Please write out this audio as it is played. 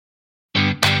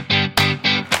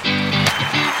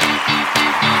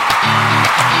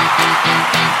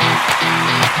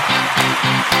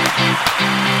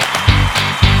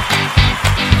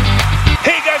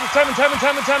time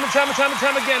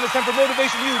again. It's time for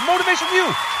Motivation You. Motivation You.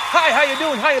 Hi, how you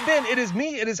doing? How you been? It is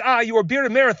me. It is I, your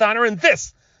bearded marathoner, and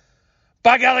this,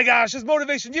 by golly gosh, is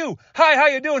Motivation You. Hi, how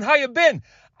you doing? How you been?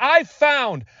 I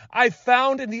found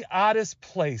in the oddest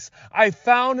place. I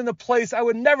found in a place I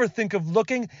would never think of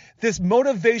looking, this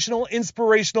motivational,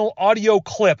 inspirational audio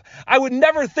clip. I would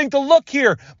never think to look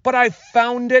here, but I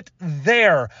found it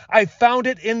there. I found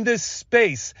it in this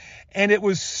space, and it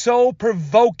was so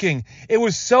provoking. It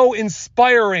was so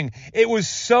inspiring. It was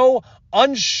so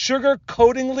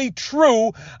unsugar-coatingly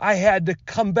true, I had to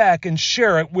come back and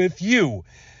share it with you.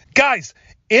 Guys,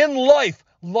 in life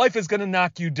is going to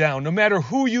knock you down, no matter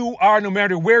who you are, no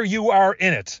matter where you are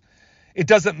in it. It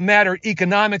doesn't matter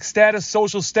economic status,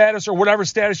 social status, or whatever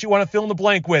status you want to fill in the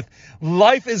blank with.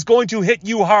 Life is going to hit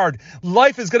you hard.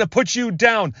 Life is going to put you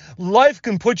down. Life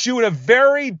can put you in a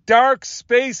very dark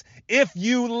space if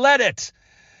you let it.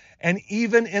 And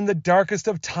even in the darkest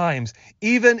of times,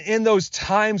 even in those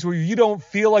times where you don't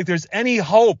feel like there's any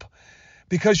hope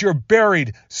because you're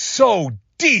buried so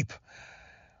deep,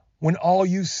 when all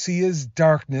you see is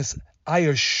darkness, I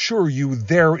assure you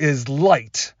there is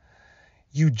light.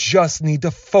 You just need to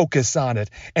focus on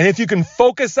it. And if you can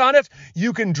focus on it,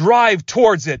 you can drive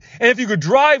towards it. And if you can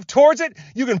drive towards it,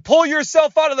 you can pull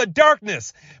yourself out of the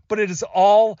darkness. But it is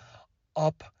all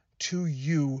up to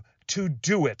you to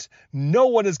do it. No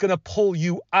one is going to pull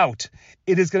you out.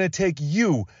 It is going to take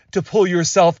you to pull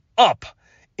yourself up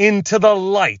into the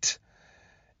light.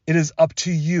 It is up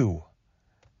to you.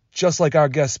 Just like our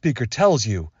guest speaker tells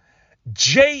you,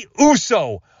 Jey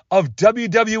Uso of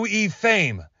WWE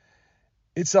fame.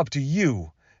 It's up to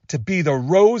you to be the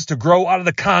rose to grow out of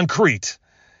the concrete.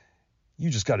 You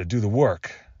just got to do the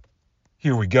work.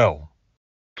 Here we go.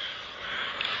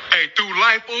 Hey, through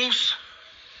life, Oos,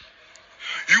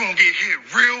 you gonna get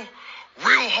hit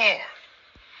real hard.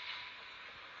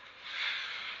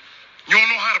 You don't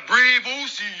know how to breathe,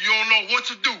 Oos. You don't know what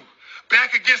to do.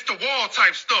 Back against the wall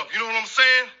type stuff. You know what I'm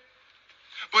saying?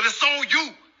 But it's on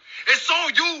you. It's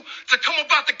on you to come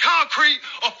about the concrete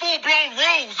of full-blown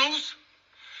rose, Oos.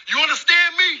 You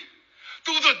understand me?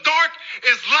 Through the dark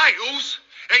is light, Oos.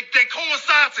 They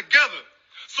coincide together.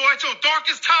 So at your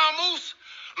darkest time, Oos,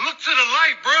 look to the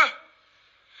light, bruh.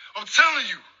 I'm telling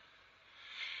you.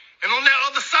 And on that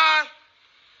other side,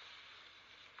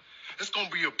 it's going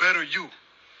to be a better you.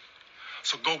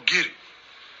 So go get it.